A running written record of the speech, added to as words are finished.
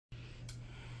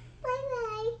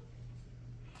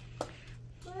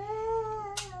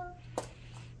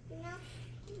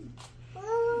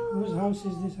house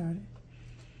is this, Ari?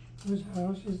 Whose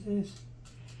house is this?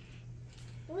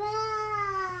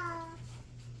 Wow.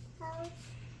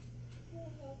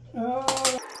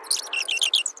 Oh.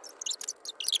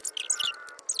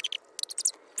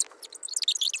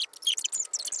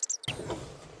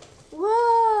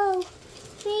 Whoa,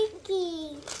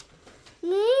 Mickey.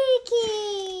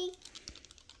 Mickey.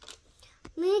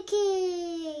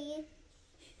 Mickey.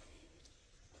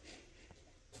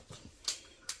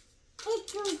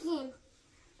 It's him.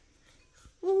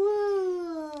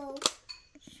 Whoa.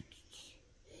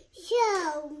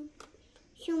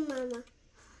 Show Mama.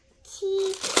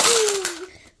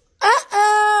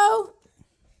 Uh-oh.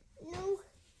 No,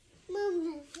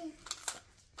 Mama.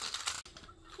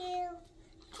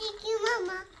 Thank you,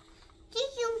 Mama.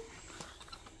 Thank you.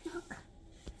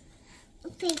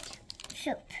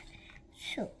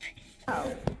 Soup.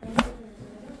 Oh.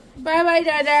 Bye-bye,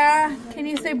 Dada. Can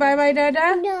you say bye-bye,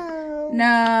 Dada? No.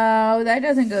 No, that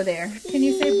doesn't go there. Can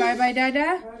you say bye-bye,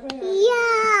 Dada?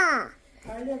 Yeah.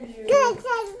 I love you. Good.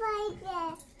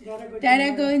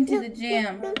 Dada going to the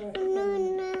gym.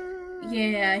 No.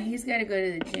 Yeah, he's got to go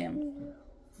to the gym.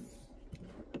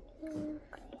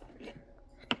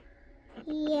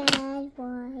 Yeah,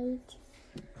 white.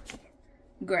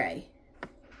 Gray.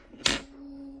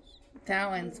 That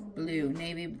one's blue,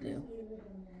 navy blue.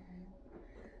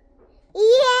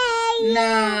 Yeah.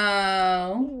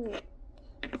 No.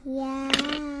 Yeah.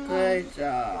 Good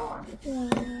job.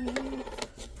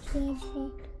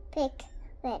 Pick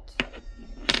red.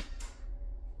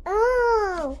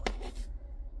 Oh.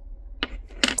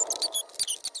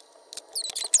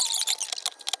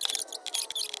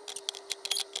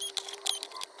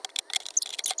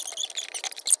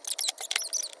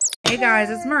 Hey guys,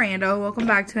 it's Miranda. Welcome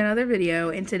back to another video.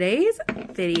 In today's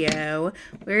video,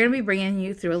 we're going to be bringing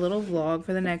you through a little vlog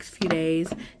for the next few days.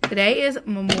 Today is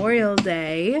Memorial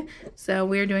Day, so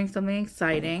we're doing something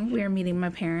exciting. We are meeting my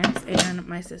parents and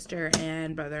my sister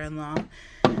and brother-in-law.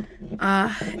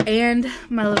 And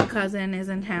my little cousin is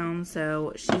in town,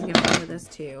 so she's going to be with us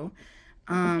too.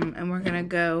 And we're going to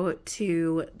go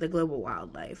to the global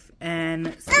wildlife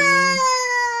and see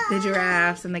the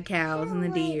giraffes and the cows and the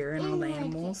deer and all the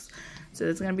animals. So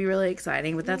it's going to be really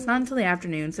exciting, but that's not until the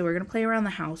afternoon. So we're going to play around the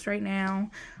house right now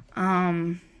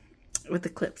with the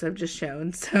clips I've just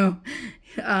shown. So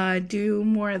do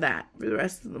more of that for the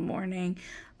rest of the morning.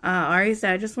 Ari's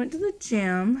dad just went to the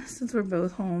gym. Since we're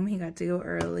both home, he got to go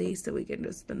early so we can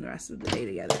just spend the rest of the day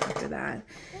together after that.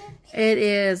 It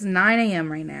is 9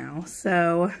 a.m. right now,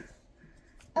 so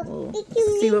we'll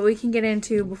see what we can get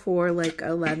into before like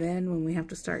 11 when we have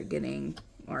to start getting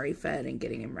Ari fed and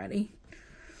getting him ready.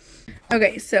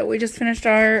 Okay, so we just finished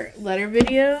our letter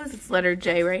videos. It's letter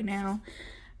J right now.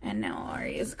 And now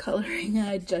Ari is coloring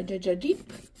a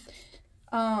Jeep.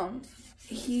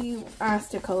 He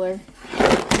asked to color.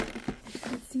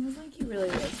 It seems like he really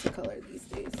likes to color these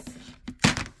days.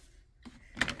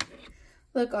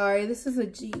 Look, Ari, this is a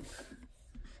Jeep.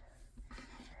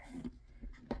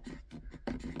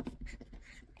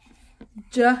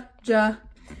 Jeep.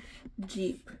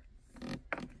 Jeep.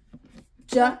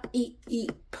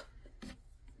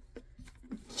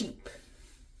 Jeep.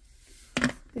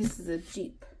 This is a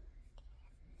Jeep.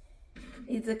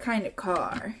 It's a kind of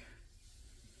car.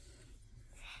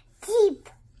 Jeep.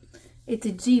 It's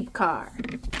a Jeep car.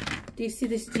 Do you see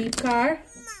this Jeep car?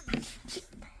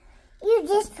 You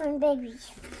just one, baby.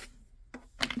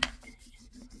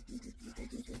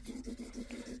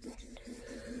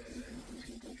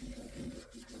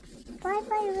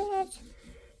 Bye-bye, Red.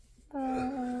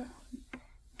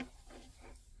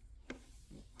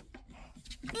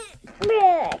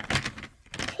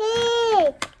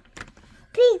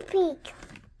 Pig.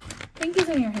 Pink is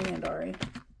in your hand, Ari.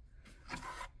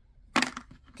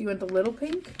 Do you want the little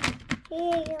pink?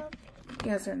 Yeah.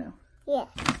 Yes or no? Yes.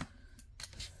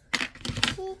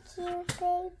 Thank you,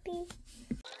 baby.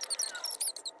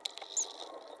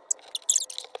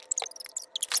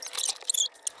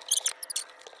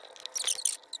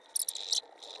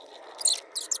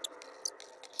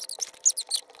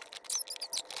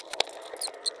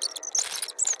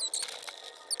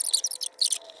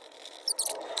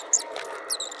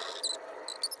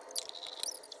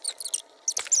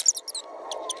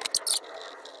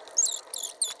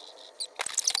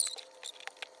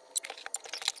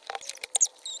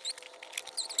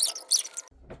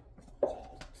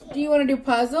 Do you want to do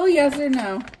puzzle? Yes or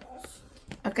no?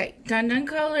 Okay, done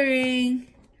coloring.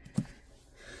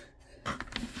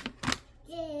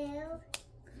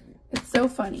 It's so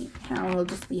funny how he'll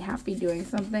just be happy doing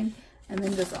something and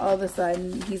then just all of a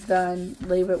sudden he's done,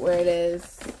 leave it where it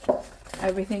is.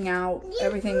 everything out,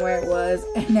 everything where it was,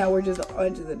 and now we're just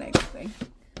on to the next thing.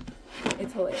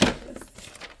 It's hilarious.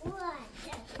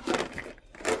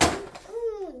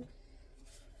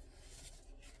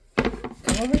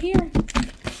 Come over here.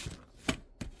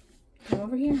 Come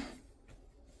over here.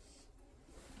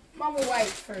 Mama wipe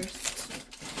first.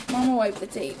 Mama wipe the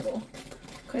table.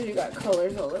 Because you got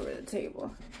colors all over the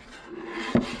table.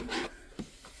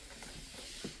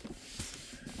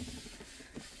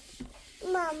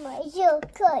 Mama, you're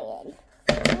crying.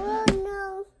 Oh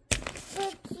no.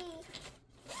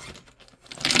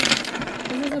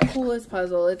 This is the coolest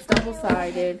puzzle. It's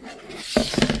double-sided.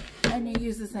 And you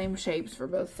use the same shapes for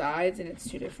both sides. And it's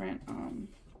two different,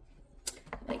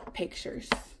 like, pictures.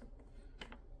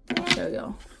 I'll show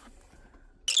y'all.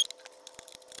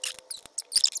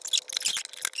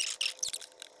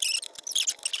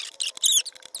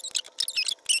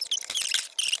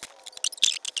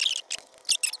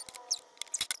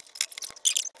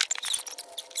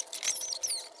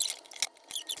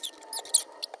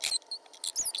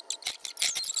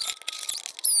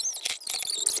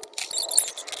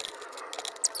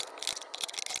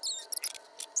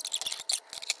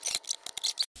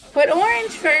 Put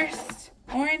orange first.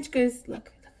 Orange goes, look.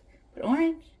 Put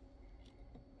orange.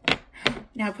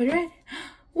 Now put red.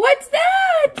 What's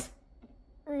that?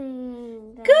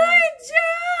 Good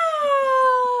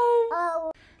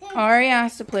job! Ari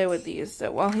asked to play with these, so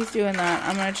while he's doing that,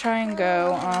 I'm going to try and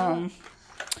go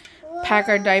pack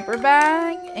our diaper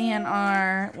bag and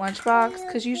our lunchbox,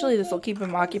 because usually this will keep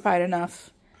him occupied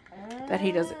enough that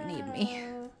he doesn't need me.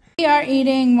 We are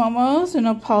eating momos and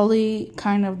a Polly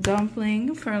kind of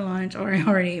dumpling for lunch. Ari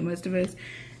already ate most of his.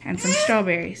 And some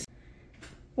strawberries.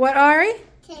 What, Ari?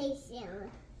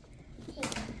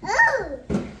 Oh!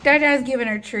 Dada's giving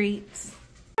her treats.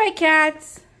 Bye,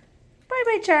 cats.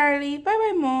 Bye-bye, Charlie.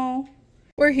 Bye-bye, Mo.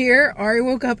 We're here. Ari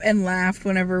woke up and laughed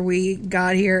whenever we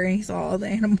got here and he saw all the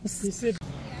animals.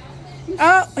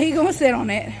 Oh, he gonna sit on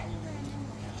it.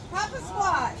 Papa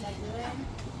squat.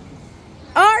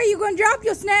 Ari, you gonna drop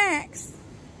your snacks?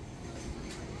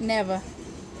 Never.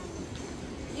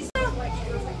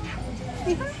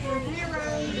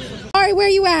 Ari, where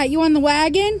you at? You on the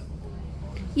wagon?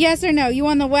 Yes or no? You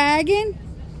on the wagon?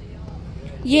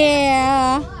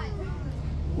 Yeah.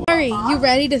 Ari, you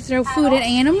ready to throw food at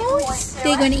animals?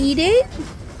 They gonna eat it?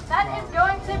 That is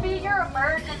going to be your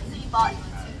emergency button.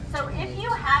 So if you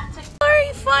have to...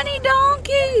 Ari, funny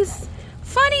donkeys!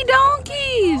 Funny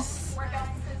donkeys! We're going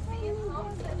to see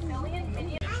some million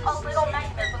minions. A little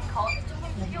mechanism called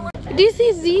tubular. Do you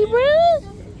see zebras?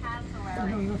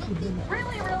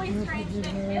 Really, really strange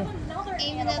thing. We have another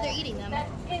Even though they're eating them. that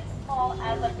is small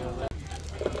as a...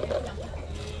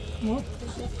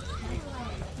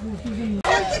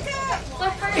 So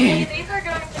currently, these are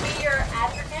going to be your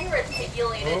African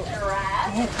reticulated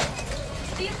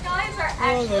giraffes. These guys are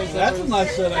actually... That's a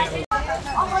nice set.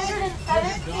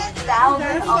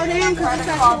 117,000 of them occur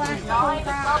across 9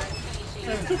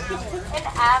 subspecies in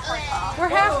Africa. We're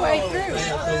halfway through.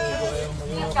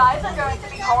 These guys are going to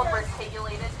be called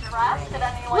reticulated giraffes. Did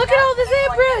anyone Look at all the else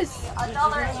like zebras. to see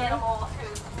another animal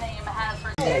whose name has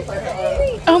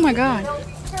reticulated? Oh my god.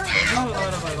 They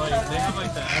have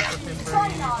like the African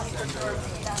breeds,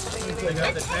 and they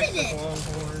got the Texas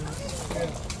Longhorn.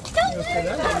 Don't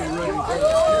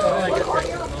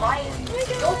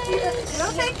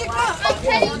take your cup. A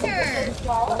predator.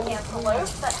 Small antelope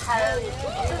that has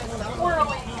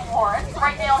swirling horns.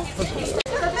 Right now he's chasing the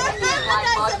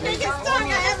biggest dog I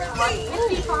ever seen.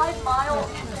 55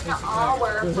 miles an hour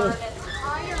for an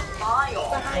entire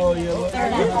mile. Oh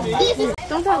yeah.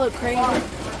 Don't that look crazy?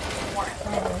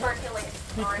 Circulates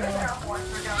through their horns.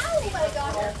 We're going to see this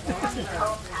little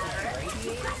cone pattern.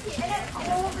 And it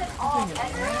holds it all.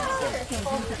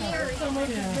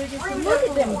 Look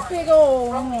at them big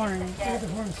old horns.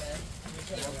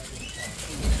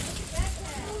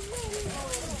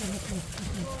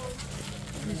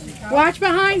 Watch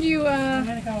behind you. That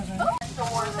is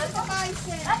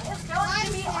going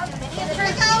to be our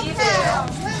miniature zebra.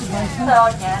 So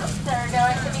again, they're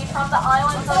going to be from the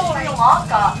islands of Sri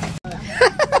Lanka.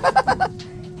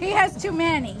 He has too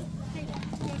many.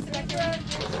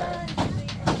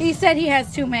 He said he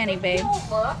has too many, babe.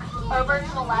 Look over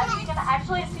to the left, you can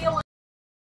actually see a little.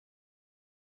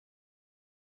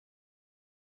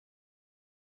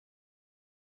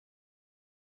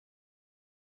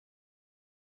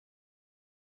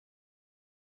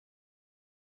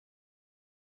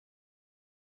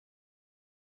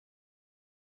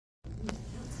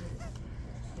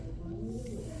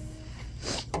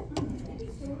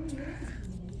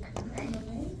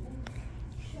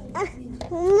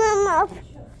 Mama.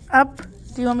 Up.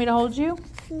 Do you want me to hold you?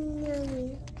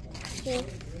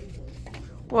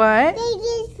 What? They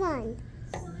did fun.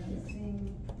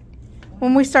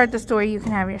 When we start the story, you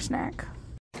can have your snack.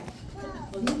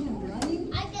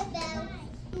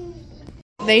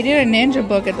 They did a ninja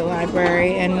book at the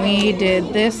library, and we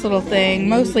did this little thing.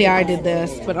 Mostly I did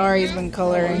this, but Ari's been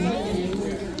coloring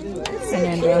a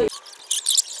ninja.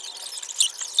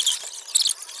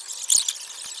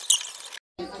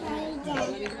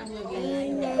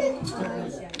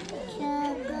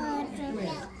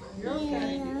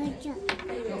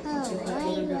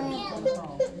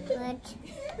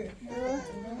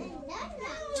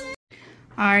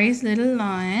 Ari's little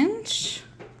lunch.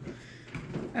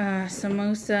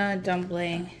 Samosa,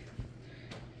 dumpling,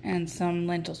 and some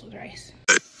lentils with rice.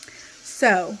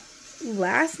 So,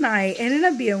 last night ended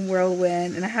up being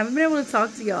whirlwind, and I haven't been able to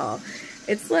talk to y'all.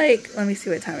 It's like, let me see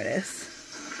what time it is.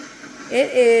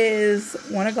 It is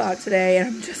 1 o'clock today, and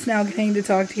I'm just now getting to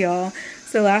talk to y'all.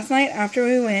 So last night, after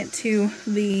we went to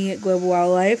the Global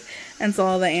Wildlife and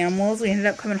saw the animals, we ended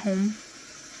up coming home,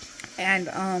 and,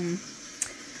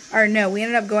 we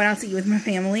ended up going out to eat with my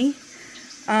family.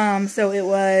 So it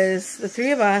was the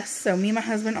three of us, so me, my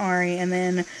husband, Ari, and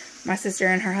then my sister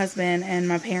and her husband and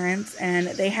my parents, and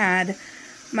they had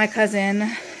my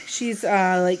cousin, she's,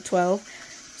 like 12,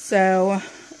 so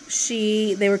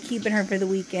they were keeping her for the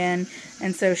weekend,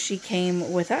 and so she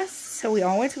came with us, so we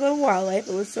all went to go to Wildlife.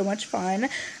 It was so much fun.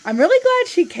 I'm really glad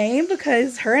she came,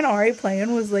 because her and Ari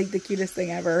playing was, like, the cutest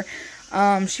thing ever.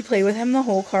 She played with him the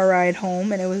whole car ride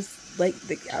home, and it was, like,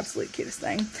 the absolute cutest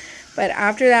thing. But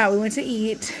after that, we went to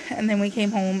eat, and then we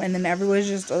came home, and then everyone was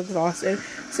just exhausted.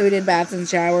 So we did baths and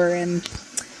shower and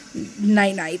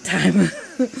night time.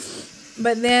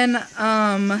 But then,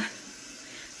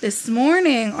 this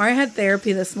morning, I had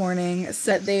therapy this morning,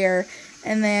 sat there,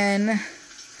 and then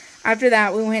after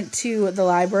that, we went to the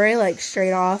library, like,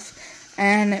 straight off,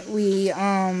 and we,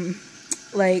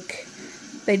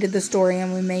 they did the story,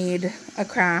 and we made a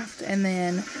craft, and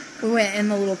then we went in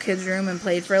the little kids' room and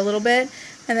played for a little bit.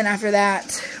 And then after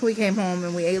that, we came home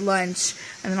and we ate lunch.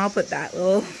 And then I'll put that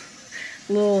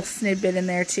little snippet in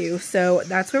there too. So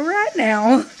that's where we're at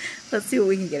now. Let's see what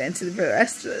we can get into for the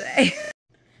rest of the day.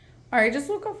 Alright, just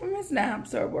woke up from his nap.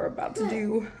 So we're about to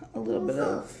do a little bit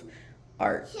of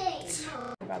art.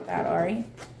 What about that, Ari?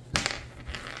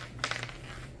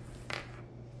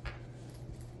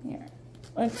 Here.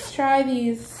 Let's try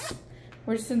these.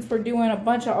 Since we're doing a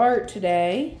bunch of art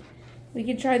today, we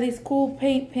can try these cool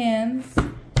paint pens.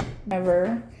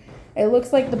 It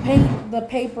looks like the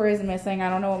paper is missing. I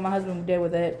don't know what my husband did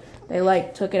with it. They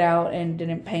like took it out and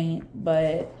didn't paint,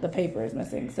 but the paper is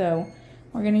missing. So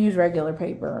we're gonna use regular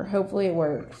paper. Hopefully it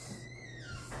works.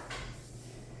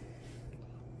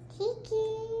 Thank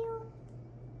you.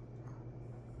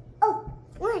 Oh,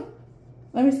 one.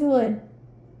 Let me see the lid.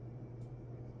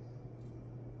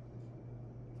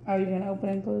 Are you gonna open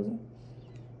and close it?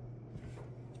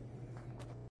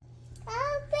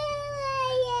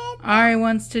 Ari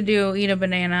wants to eat a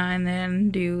banana and then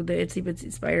do the Itsy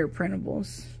Bitsy Spider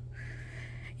printables.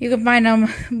 You can find them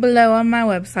below on my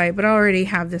website, but I already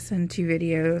have this in 2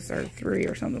 videos or 3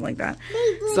 or something like that.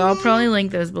 So I'll probably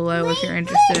link those below if you're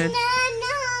interested.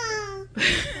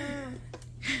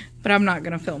 But I'm not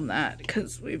going to film that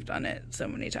because we've done it so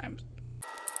many times.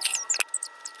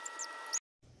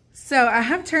 So I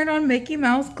have turned on Mickey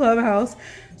Mouse Clubhouse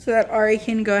so that Ari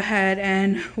can go ahead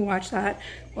and watch that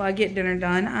while I get dinner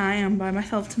done. I am by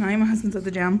myself tonight. My husband's at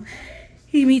the gym.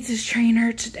 He meets his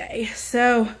trainer today.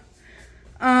 So,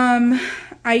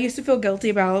 I used to feel guilty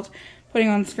about putting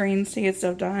on screens to get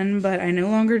stuff done, but I no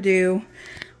longer do.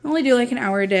 I only do like an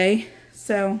hour a day,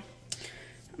 so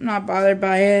I'm not bothered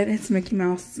by it. It's Mickey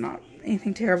Mouse. It's not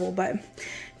anything terrible, but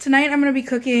tonight I'm going to be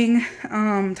cooking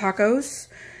tacos.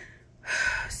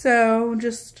 So,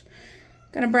 just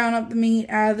gonna brown up the meat,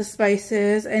 add the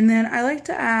spices, and then I like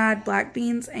to add black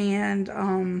beans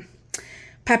and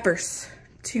peppers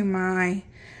to my,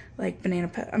 like,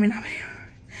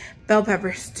 bell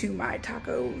peppers to my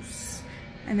tacos,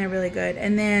 and they're really good.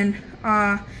 And then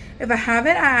if I have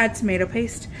it, I add tomato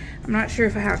paste. I'm not sure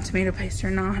if I have tomato paste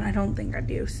or not. I don't think I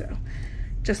do, so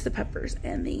just the peppers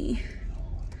and the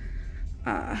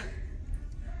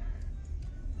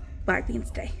black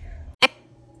beans today.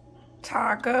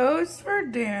 Tacos for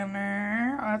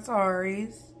dinner. That's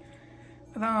Ari's.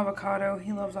 With avocado.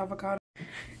 He loves avocado.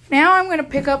 Now I'm going to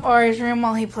pick up Ari's room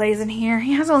while he plays in here.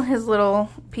 He has all his little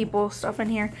people stuff in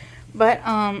here. But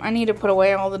I need to put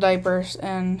away all the diapers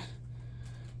and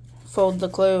fold the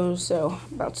clothes. So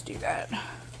I'm about to do that.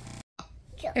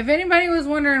 If anybody was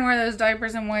wondering where those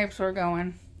diapers and wipes were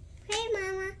going. Hey,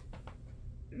 Mama.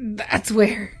 That's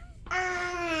where.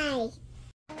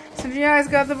 You guys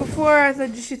got the before. I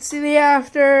said you should see the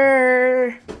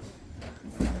after.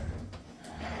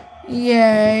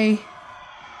 Yay.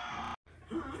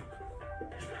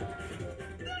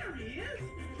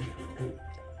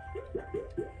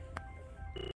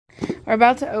 We're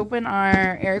about to open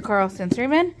our Eric Carle sensory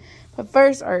bin, but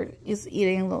first Art is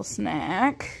eating a little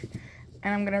snack,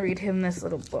 and I'm gonna read him this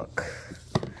little book.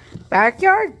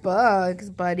 Backyard Bugs,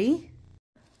 buddy.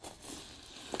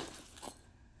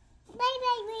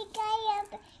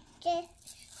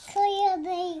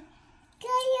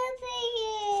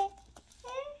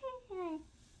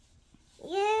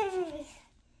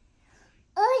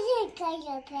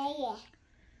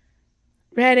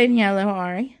 Red and yellow,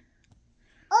 Ari.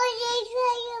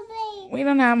 We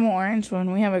don't have an orange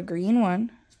one. We have a green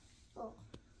one.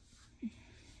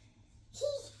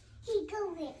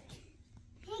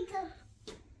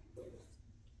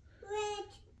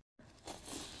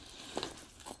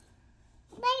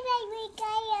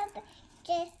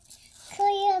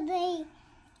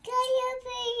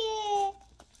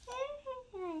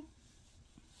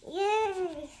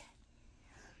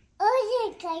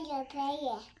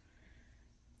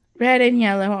 Red and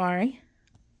yellow, Ari.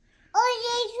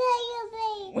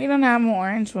 We don't have an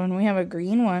orange one. We have a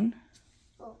green one.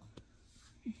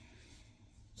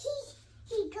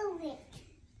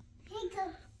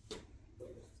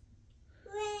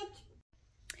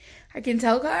 I can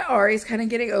tell Ari's kind of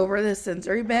getting over this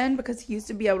sensory bin because he used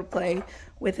to be able to play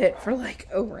with it for like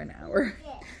over an hour.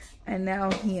 And now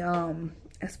he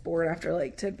is bored after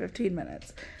like 10-15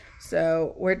 minutes.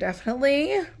 So we're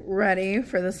definitely ready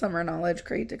for the summer knowledge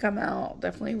crate to come out.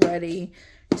 Definitely ready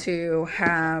to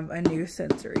have a new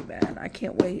sensory bin. I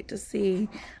can't wait to see.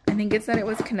 I think it said it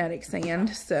was kinetic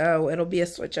sand, so it'll be a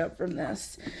switch up from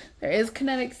this. There is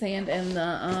kinetic sand in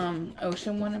the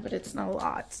ocean one, but it's not a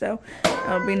lot, so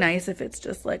it'll be nice if it's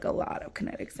just like a lot of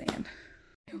kinetic sand.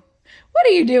 What are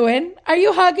you doing? Are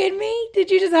you hugging me? Did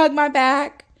you just hug my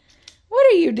back?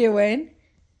 What are you doing?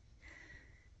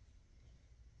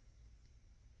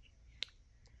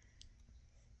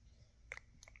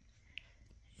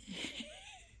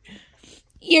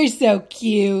 You're so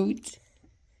cute.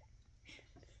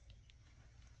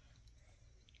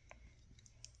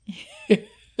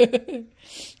 Do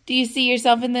you see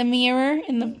yourself in the mirror,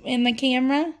 in the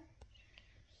camera?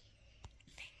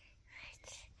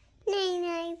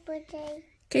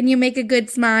 Can you make a good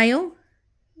smile?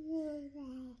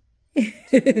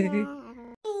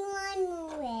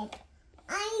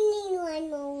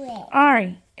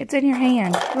 Ari, it's in your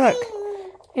hand. Look.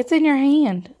 It's in your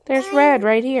hand. There's red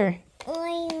right here.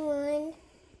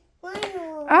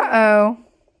 Uh-oh.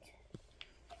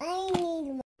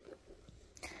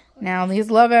 Now,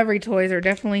 these Love Every toys are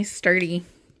definitely sturdy.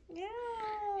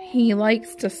 He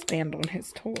likes to stand on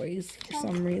his toys for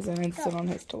some reason and sit on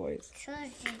his toys.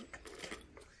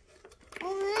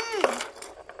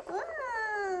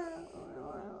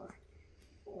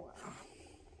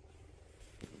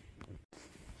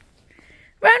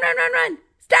 Run, run, run, run!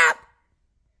 Stop!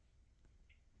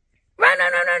 Run,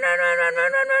 run, run, run, run, run,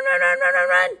 run, run, run, run, run, run, run,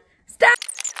 run! Stop!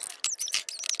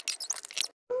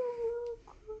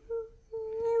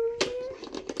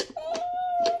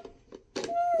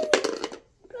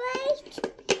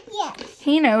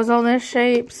 He knows all the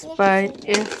shapes, but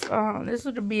if this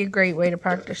would be a great way to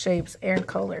practice shapes and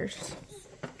colors.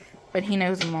 But he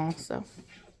knows them all, so.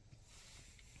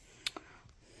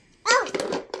 Oh,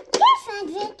 this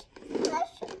is it.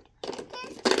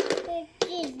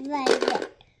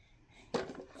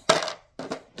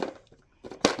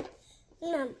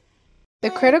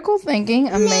 The critical thinking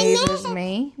amazes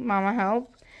me. Mama,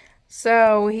 help.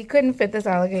 So he couldn't fit this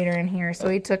alligator in here, so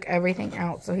he took everything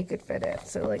out so he could fit it.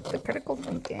 So like the critical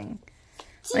thinking.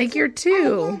 Like you're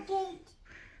two.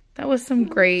 That was some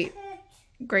great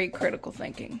critical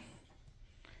thinking.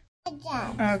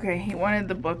 Okay, he wanted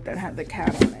the book that had the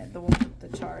cat on it. The one with the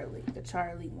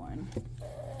Charlie one.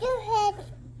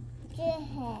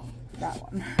 That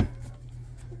one.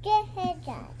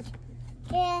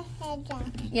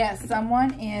 Yes,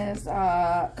 someone is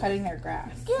cutting their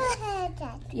grass.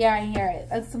 Yeah, I hear it.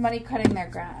 That's somebody cutting their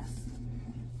grass.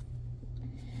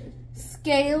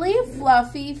 Scaly,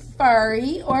 fluffy,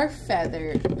 furry, or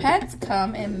feathered. Pets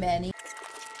come in many.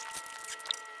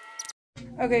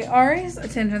 Okay, Ari's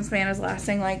attention span is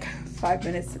lasting like 5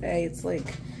 minutes today. It's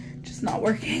like just not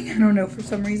working. I don't know, for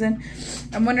some reason.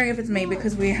 I'm wondering if it's maybe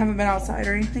because we haven't been outside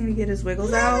or anything to get his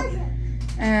wiggles out.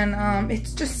 And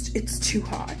it's too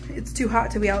hot. It's too hot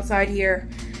to be outside here.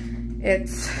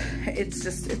 It's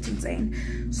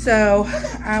insane. So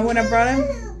when I brought him,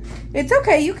 it's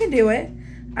okay, you can do it.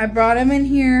 I brought him in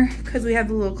here because we have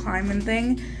the little climbing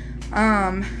thing.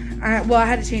 Well, I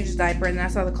had to change his diaper, and then I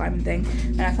saw the climbing thing,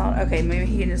 and I thought, okay, maybe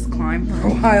he can just climb for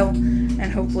a while,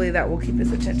 and hopefully that will keep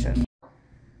his attention.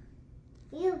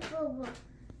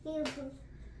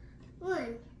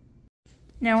 One.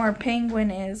 Now our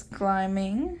penguin is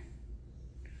climbing.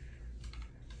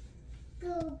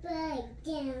 Go back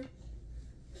down.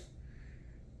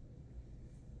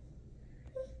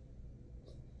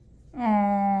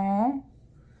 Aww.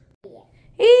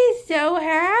 He's so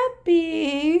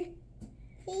happy.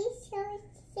 He's so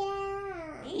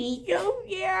sad. He's so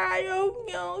sad. Oh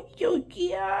no, so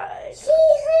sad. He is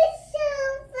so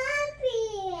happy.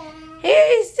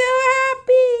 He's so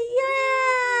happy. Yay!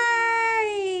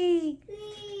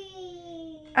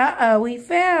 Uh-oh, we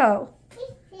fell. He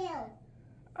fell.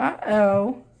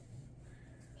 Uh-oh.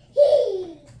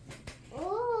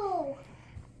 Oh.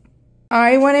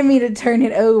 I wanted me to turn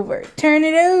it over. Turn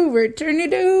it over. Turn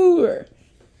it over.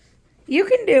 You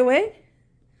can do it.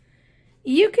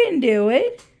 You can do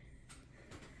it.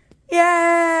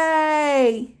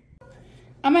 Yay!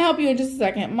 I'm gonna help you in just a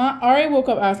second. Ari woke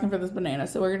up asking for this banana,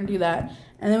 so we're gonna do that.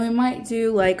 And then we might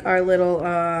do like our little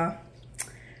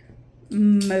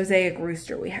mosaic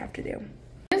rooster we have to do.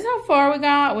 This is how far we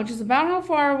got, which is about how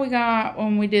far we got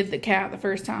when we did the cat the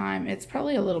first time. It's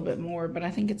probably a little bit more, but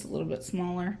I think it's a little bit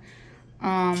smaller.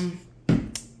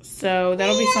 So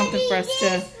that'll be something for us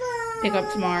to pick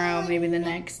up tomorrow, maybe the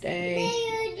next day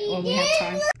when we have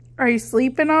time. Are you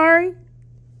sleeping, Ari?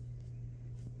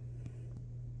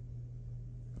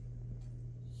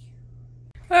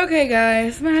 Okay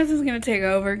guys, my husband's gonna take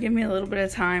over, give me a little bit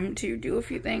of time to do a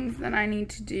few things that I need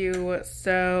to do.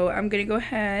 So I'm gonna go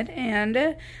ahead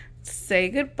and say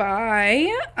goodbye.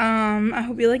 I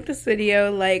hope you liked this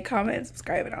video. Like, comment,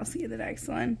 subscribe, and I'll see you in the next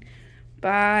one.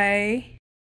 Bye.